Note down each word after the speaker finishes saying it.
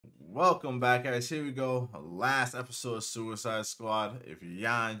Welcome back, guys. Here we go. Last episode of Suicide Squad. If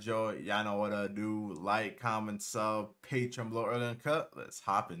y'all enjoy it, y'all know what to do. Like, comment, sub, Patreon below early and cut. Let's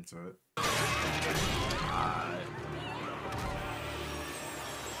hop into it. Alright.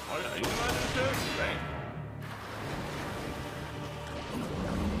 Oh yeah, you know this? Dang.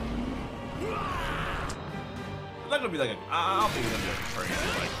 It's not gonna be like I don't think it's gonna be like a crazy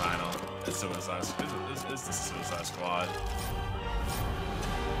like final. It's Suicide. It's the Suicide Squad.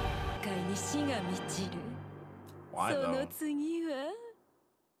 Why though?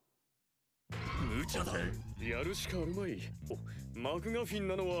 Okay.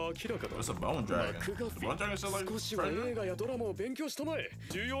 What's a bone dragon? The bone dragon still like can't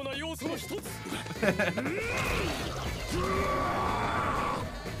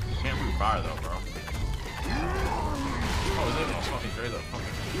breathe fire though, bro. Oh, is it all fucking crazy though?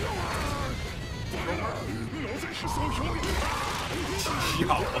 Yo,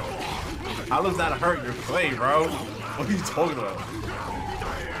 how does that hurt your play, bro? What are you talking about?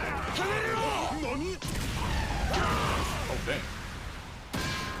 Oh, dang.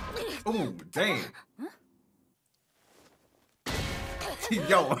 Oh, dang.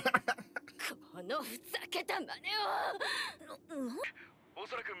 Yo.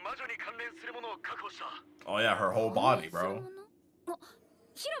 Oh, yeah, her whole body, bro.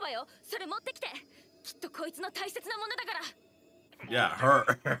 Yeah, her.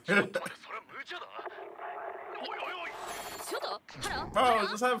 Bro,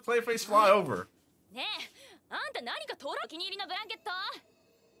 just have Clayface fly over. Yeah,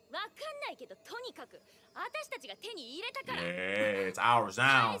 it's ours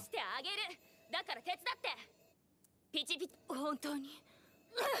now.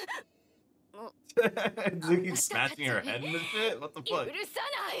 Ziggy's smashing her head in the shit? What the fuck?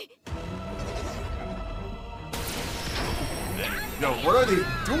 Yo, what are they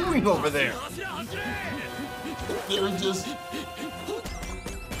doing over there? They're just...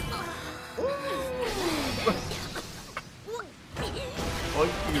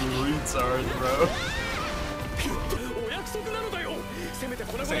 Fucking retards, bro.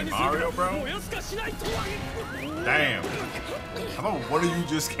 This ain't Mario, bro? Damn. How about what do you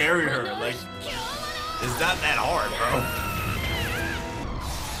just carry her? Like, it's not that hard, bro.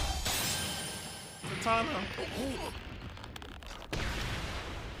 Katana.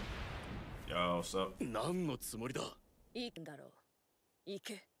 Yo, what's up? I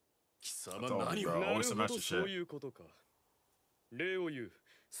told you, bro. Always semester shit. What are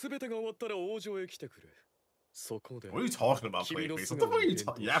you talking about, Clayface? What the fuck are you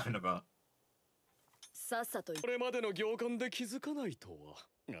yapping about?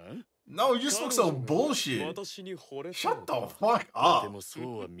 No, you just look so bullshit. Shut the fuck up.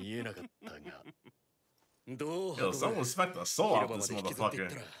 Yo, someone smacked the soul out this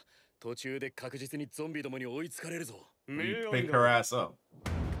motherfucker. You pick her ass up.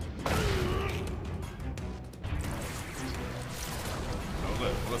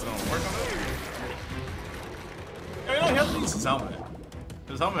 What's gonna work on it? Yeah, you know, he has to use his helmet.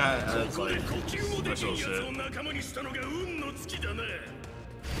 His helmet has like special shit.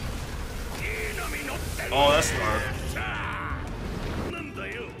 Oh, that's smart.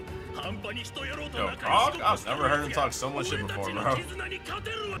 Yo, Croc? I've never heard him talk so much shit before, bro.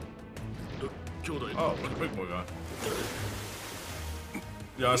 Oh, where's the big boy guy?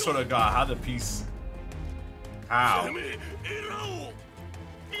 Yo, I swear to God, how the piece... How?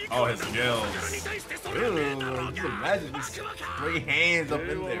 Oh, his gills. Ew, just imagine these 3 hands up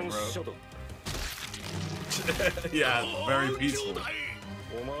in there, bro. Yeah, very peaceful.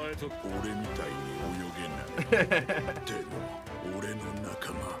 True.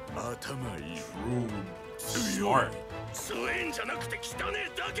 Smart.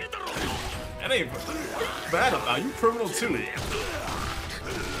 That ain't bad about you, criminal too.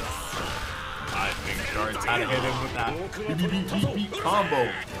 I think Shark tried to hit him with that beep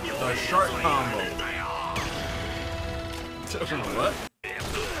combo. The shark combo. What?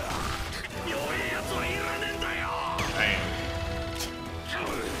 Damn.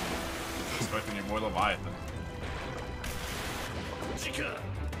 Expecting your boy Leviathan.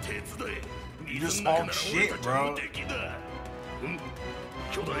 You just talk shit, bro.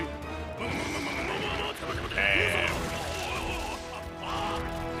 Damn.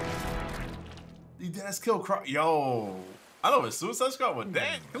 He does kill Croc. Yo. I know it's Suicide Squad, but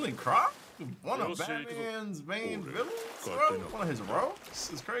dang, killing Croc? One of Batman's main villains, bro? One of his rogues?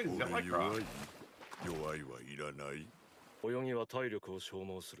 This is crazy. I like Croc. Yo.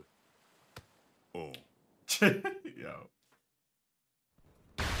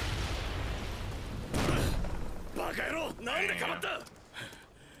 バカ野郎、なんでかばった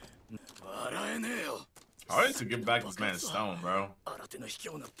I need to get back this man's stone, bro. What's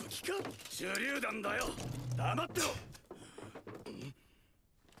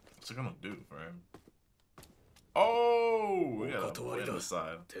it gonna do for him? Oh, yeah, on the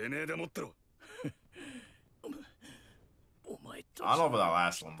side. I don't know about that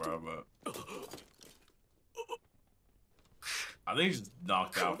last one, bro, but I think he's just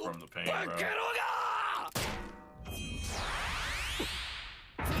knocked out from the pain, bro.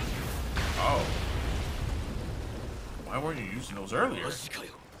 Oh. Why weren't you using those earlier?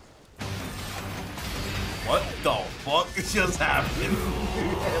 What the fuck just happened?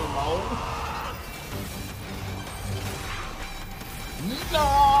 Hello?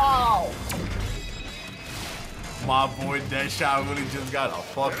 No! My boy Deadshot really just got a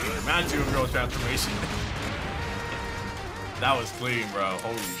fucking Magical Girl transformation. That was clean, bro.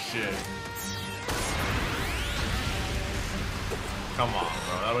 Holy shit. Come on,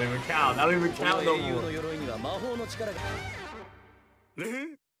 bro. That don't even count. That don't even count no more.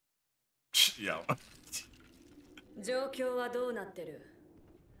 Yo.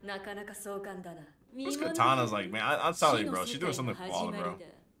 This Katana's like, man, I'm telling you, bro. She's doing something flawed, bro.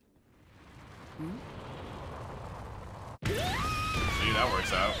 See, that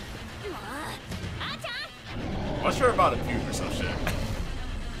works out. What's sure about a puke or some shit?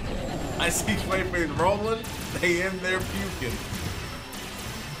 I see Clayface rolling, they in there puking.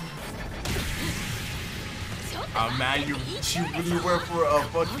 I'm mad you really went for a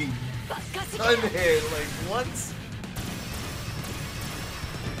fucking sunhead, like what?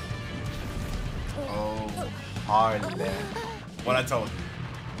 Oh, hard man. What I told you.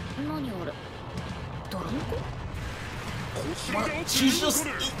 What? She's just... I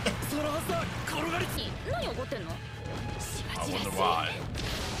wonder why.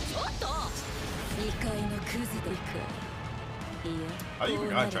 How do you even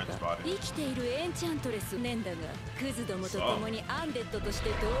got Trent's body? I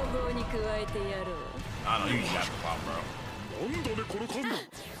don't know, you got the pop, bro.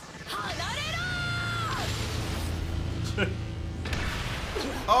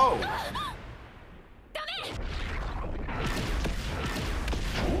 Oh!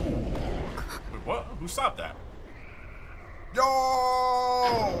 Wait, what? Who stopped that? Yo!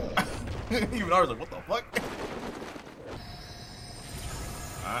 Even I was like, what the fuck?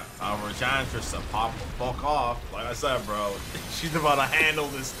 Alright, time for Enchantress to pop the fuck off. Like I said, bro, she's about to handle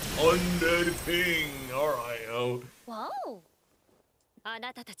this undead thing. Alright, yo. Wow.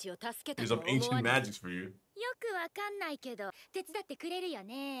 Here's some ancient magics for you.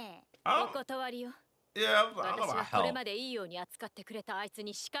 Oh. Yeah, I don't know about help.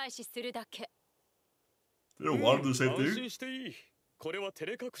 They don't want to do the same thing.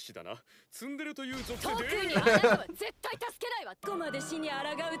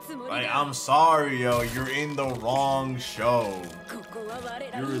 Like, I'm sorry, yo, you're in the wrong show.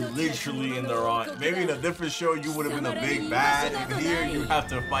 You're literally in the wrong. Maybe in a different show you would have been a big bad, and here you have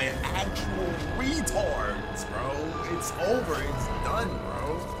to fight actual retards, bro. It's over. It's done,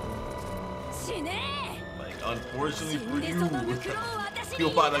 bro. Like, unfortunately for you,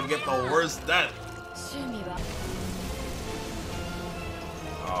 you're about to get the worst death.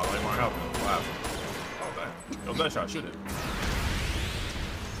 Oh, they weren't helping. Wow. Oh, man. Yo, that shot, shoot it.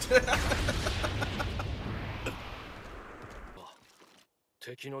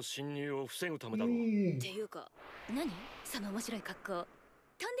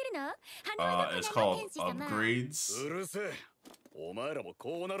 It's called upgrades.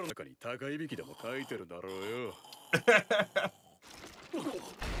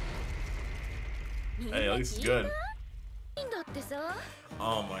 Hey, at least it's good.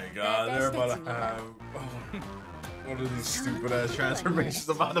 Oh my god, they're about to have one of these stupid ass transformations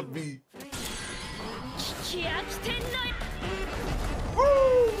about to be.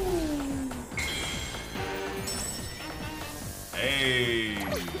 Woo! Hey.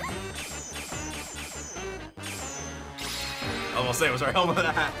 I was gonna say, was her helmet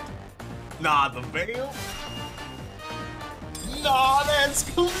a hat? Nah, the veil? Nah, that's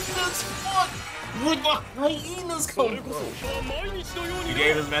clean as fuck! Where the hyenas come from? He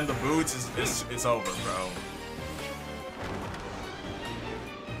gave his men the boots, it's over, bro.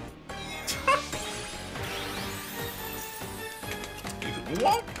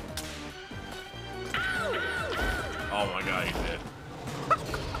 What? Oh my god, he did.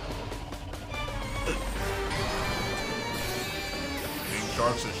 Big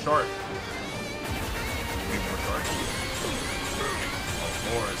sharks are shark. Big more sharks. Of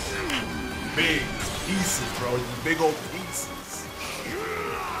course. Big pieces, bro. These big old pieces.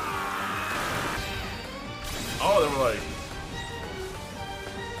 Oh, they were like...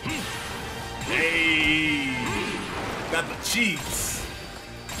 Got the cheeks.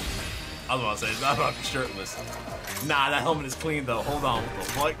 I was about to say, it's not about the shirtless. Nah, that helmet is clean though. Hold on, what the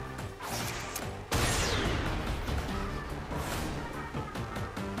fuck?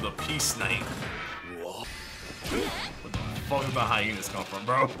 The peace knight. What the fuck is the hyenas come from,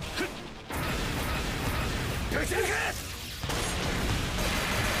 bro?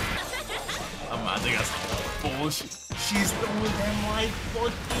 I think that's bullshit. She's throwing them like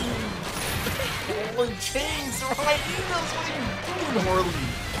fucking pulling chains, right? What are you doing, Harley?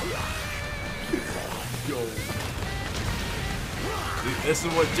 Yo. This is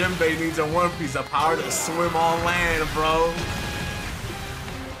what Jinbei needs in One Piece, the power to swim on land, bro.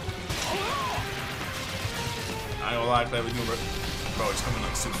 I ain't gonna lie, Clever Doom, bro, it's coming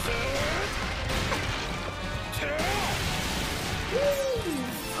like soon.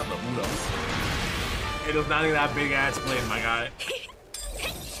 I love Mudo. It was not even that big ass plane, my guy.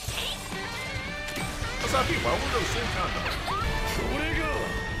 What's up, people? Why would those same count though?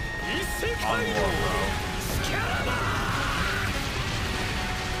 On war,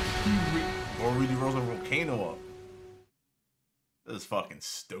 bro. Or really rolls a volcano up. This is fucking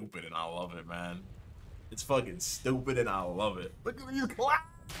stupid and I love it, man. It's fucking stupid and I love it. Look at these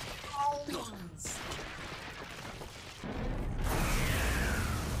clouds!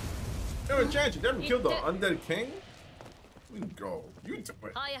 They were changing. They never killed the undead king? We can go. You do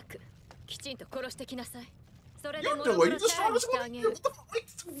it. You do it. You just saw this one.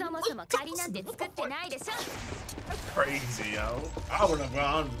 That's crazy, yo. I wouldn't have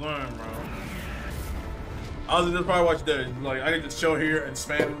gone. I'm learning, bro. I was just probably watch the like I could just chill here and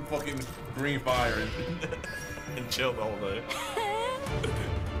spam fucking green fire and chill the whole day.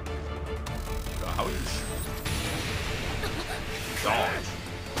 God, how are you? Dodge.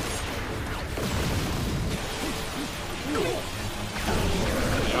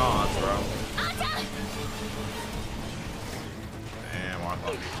 Shots, bro. Damn, I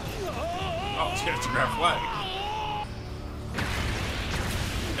thought. Oh, it's gonna grab flag.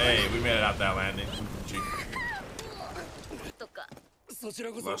 Hey, we made it out that landing. G.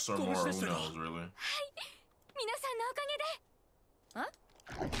 Less or more, who knows, really? Oh.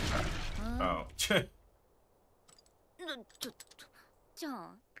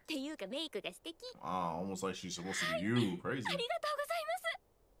 Wow, almost like she's supposed to be you. Crazy.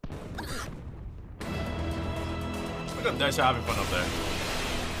 Look at that shot having fun up there.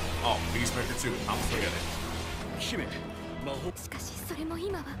 Oh, Peacemaker too. I'm forgetting.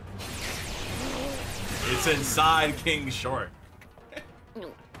 It's inside King's short.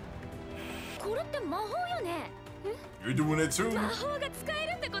 You're doing it too.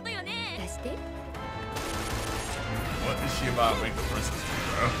 What is she about to make the princess do,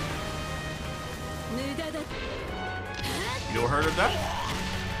 bro? You never heard of that?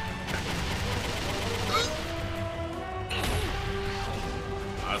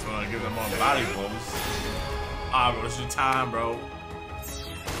 I just want to give them all body blows. Ah, bro, this is your time, bro.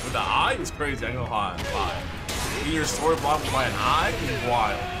 With the eye, it's crazy. I ain't gonna lie. Getting your sword blocked by an eye is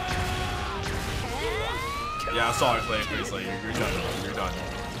wild. Yeah, I saw it playing Chris. Like, you're done. You're done.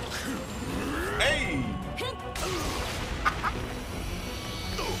 Hey!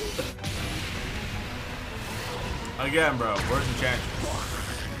 Again, bro, where's the champion?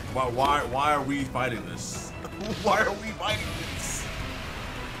 Why are we fighting this? Why are we fighting this?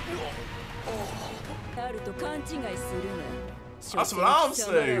 That's what I'm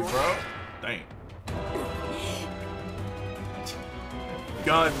saying, bro. Dang.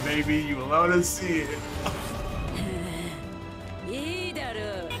 Gun, baby, you allowed to see it.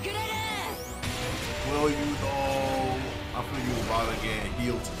 Will you know? I feel you about to get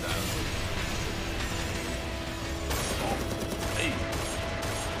healed to death. Oh, hey.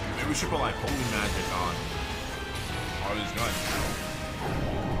 Maybe we should put like holy magic on all these guns.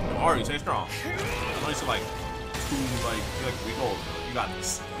 Ari, stay strong. I know you said like we go. You got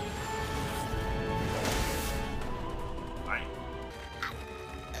this. Alright.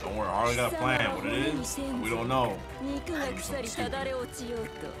 Don't worry, Ari got a plan. What it is, we don't know.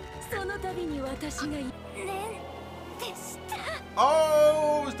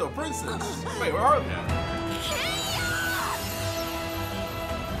 Oh, it's the princess. Wait, where are they at?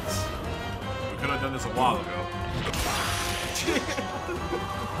 We could have done this a while ago.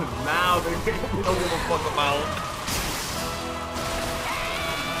 Now they don't give a fuck about.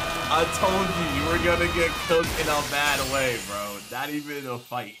 I told you were gonna get cooked in a bad way, bro. Not even in a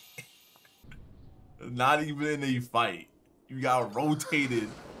fight. Not even in a fight. You got rotated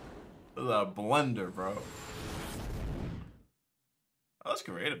with a blender, bro. Oh, that's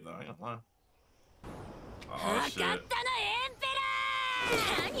creative though, I ain't gonna lie. Oh shit.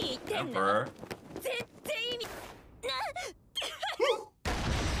 Emperor. Hold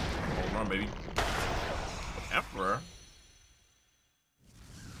on, baby. Emperor?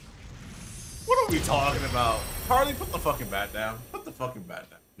 What are we talking about? Harley, put the fucking bat down. Put the fucking bat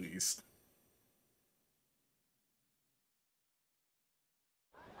down, please.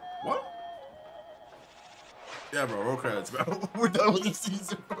 What? Yeah, bro, roll credits, bro. We're done with this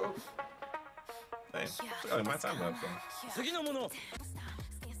season, bro. Hey, got my time left, bro.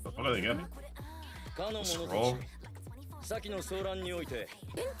 What are they getting? Scroll. Yeah,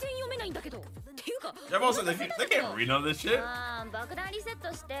 but also, they can't read none of this shit.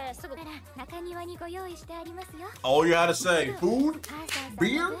 All you gotta say, food,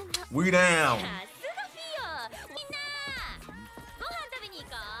 beer, we down.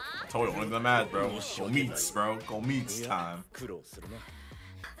 I told you, only the mad, bro. Go meets, bro. Go meets time.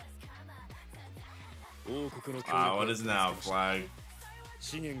 What is now, flag?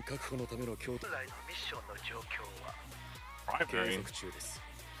 Primary.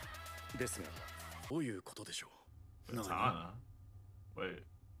 Katana. Wait.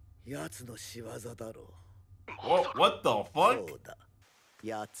 What the fuck? What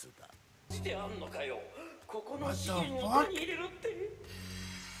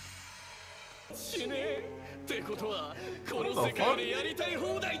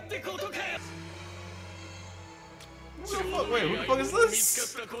Wait, who the fuck is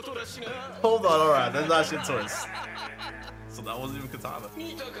this? Hold on, alright, that's not shit twist. So that wasn't even Katana.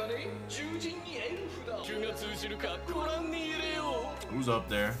 Who's up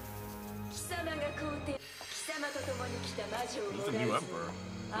there? Who's the new emperor?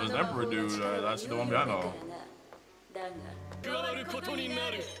 There's an emperor dude, that's the one I know.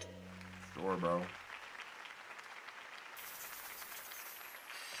 Sure, bro.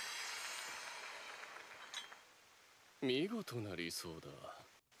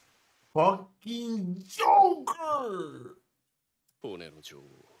 Fucking Joker!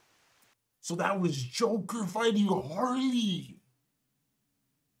 So that was Joker fighting Harley.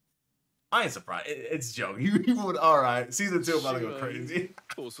 I ain't surprised. It's Joker. You would, alright. Season 2 about to go crazy.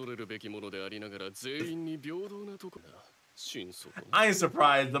 I ain't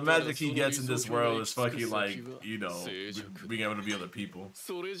surprised. The magic he gets in this world is fucking like, you know, being able to be other people.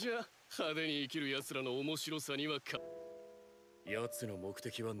 What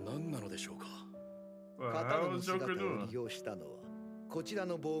the hell is Joker doing?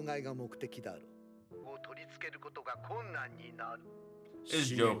 It's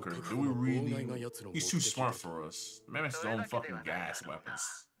Joker. Do we really? He's too smart for us. Man has his own fucking gas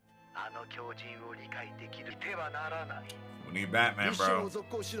weapons. We need Batman, bro.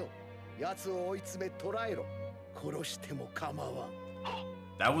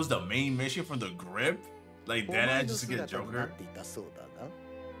 That was the main mission from the grip? Like that just to get Joker?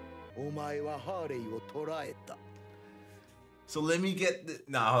 So let me get the...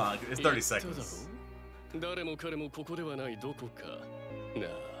 Nah, hold on. It's 30 seconds.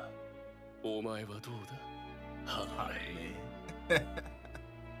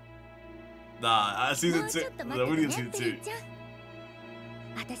 Nah, season 2. We need season 2.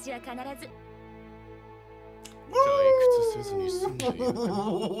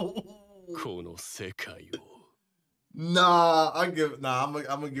 Nah, I'm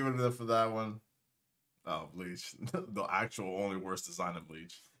gonna give it enough for that one. Oh, Bleach. The actual only worst design of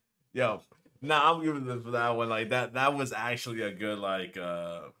Bleach. Yo, nah, I'm giving it for that one. Like that was actually a good like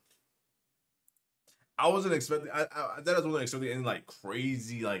I wasn't expecting. I wasn't expecting any like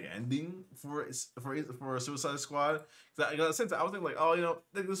crazy like ending for Suicide Squad. Because I was thinking like, oh, you know,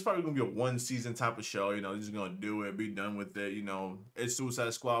 this is probably gonna be a one season type of show. You know, they're just gonna do it, be done with it. You know, it's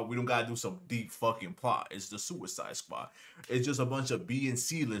Suicide Squad. We don't gotta do some deep fucking plot. It's the Suicide Squad. It's just a bunch of B and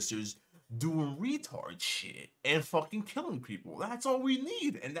C listers doing retard shit and fucking killing people. That's all we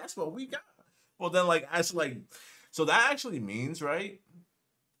need, and that's what we got. Well, then like actually like, so that actually means right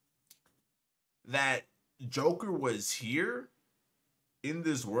that Joker was here in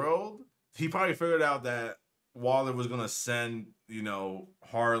this world. He probably figured out that Waller was gonna send, you know,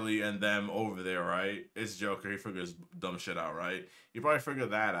 Harley and them over there, right? It's Joker. He figures dumb shit out, right? He probably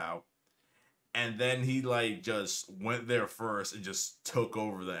figured that out, and then he like just went there first and just took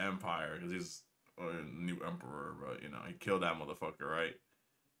over the empire because he's a new emperor, but you know he killed that motherfucker, right?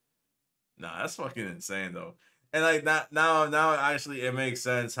 Nah, that's fucking insane though. And like that now actually it makes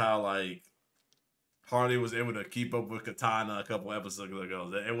sense how like Harley was able to keep up with Katana a couple episodes ago.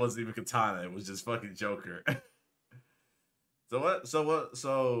 It wasn't even Katana. It was just fucking Joker. So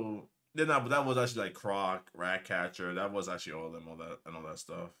yeah, nah, but that was actually like Croc, Ratcatcher. That was actually all that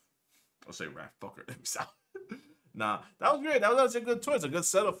stuff. I'll say Rat Fucker. Nah, that was great. That was actually a good twist, a good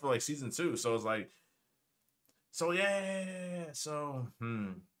setup for like season 2. So it's like So yeah, so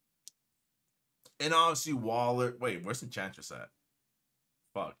and obviously Waller. Wait, where's Enchantress at?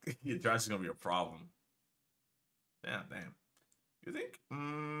 Fuck, Enchantress is gonna be a problem. Damn, damn. You think?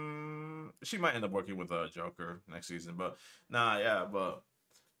 She might end up working with a Joker next season, but nah, yeah, but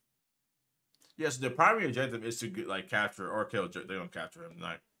yes, the primary objective is to get, like capture or kill. They don't capture him.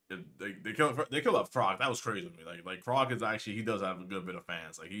 Like they kill up Frog. That was crazy to me. Like Frog is actually he does have a good bit of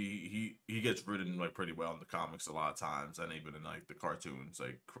fans. Like he gets written like pretty well in the comics a lot of times, and even in like the cartoons.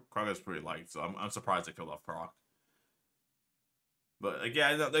 Like Frog is pretty liked, so I'm surprised they killed off Frog. But like,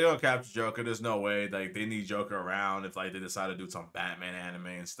 yeah, they're gonna capture Joker. There's no way like they need Joker around if like they decide to do some Batman anime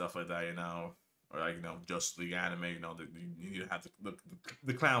and stuff like that, or like Justice League anime. You have to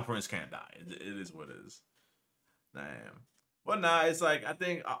the Clown Prince can't die. It is what it is. Damn. But nah, it's like I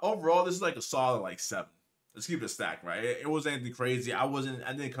think overall this is like a solid like 7. Let's keep it stacked, right? It wasn't anything crazy. I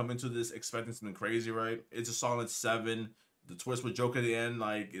didn't come into this expecting something crazy, right? It's a solid 7. The twist with Joker at the end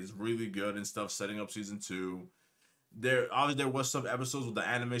like is really good and stuff, setting up season 2. There was some episodes where the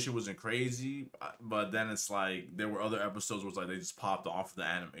animation wasn't crazy, but then it's like there were other episodes where it's like they just popped off the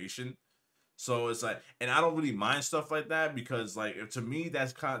animation. So it's like, and I don't really mind stuff like that because like to me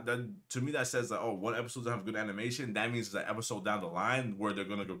that's to me that says that, oh, one episode doesn't have good animation. That means it's an episode down the line where they're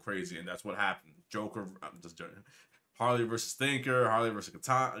gonna go crazy, and that's what happened. Joker, I'm just joking. Harley versus Thinker, Harley versus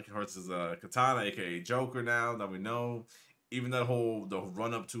Katana, aka Joker. Now that we know, even the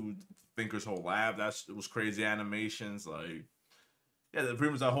run up to Thinker's whole lab, it was crazy animations. Like, yeah,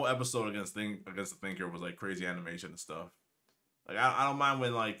 pretty much that whole episode against the Thinker was like crazy animation and stuff. Like I don't mind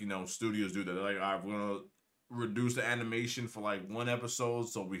when like studios do that. They're like, all right, we're gonna reduce the animation for like one episode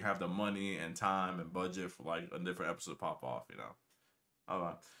so we have the money and time and budget for like a different episode pop off.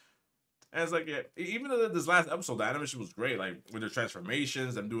 And it's like, yeah, even though this last episode, the animation was great. Like with their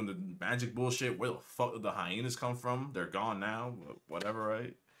transformations, them doing the magic bullshit. Where the fuck did the hyenas come from? They're gone now. Whatever,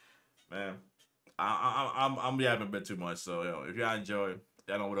 right? Man, I'm yapping a bit too much. So if y'all enjoy,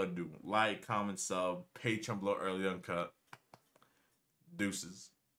 y'all know what to do. Like, comment, sub, Patreon below, early uncut. Deuces.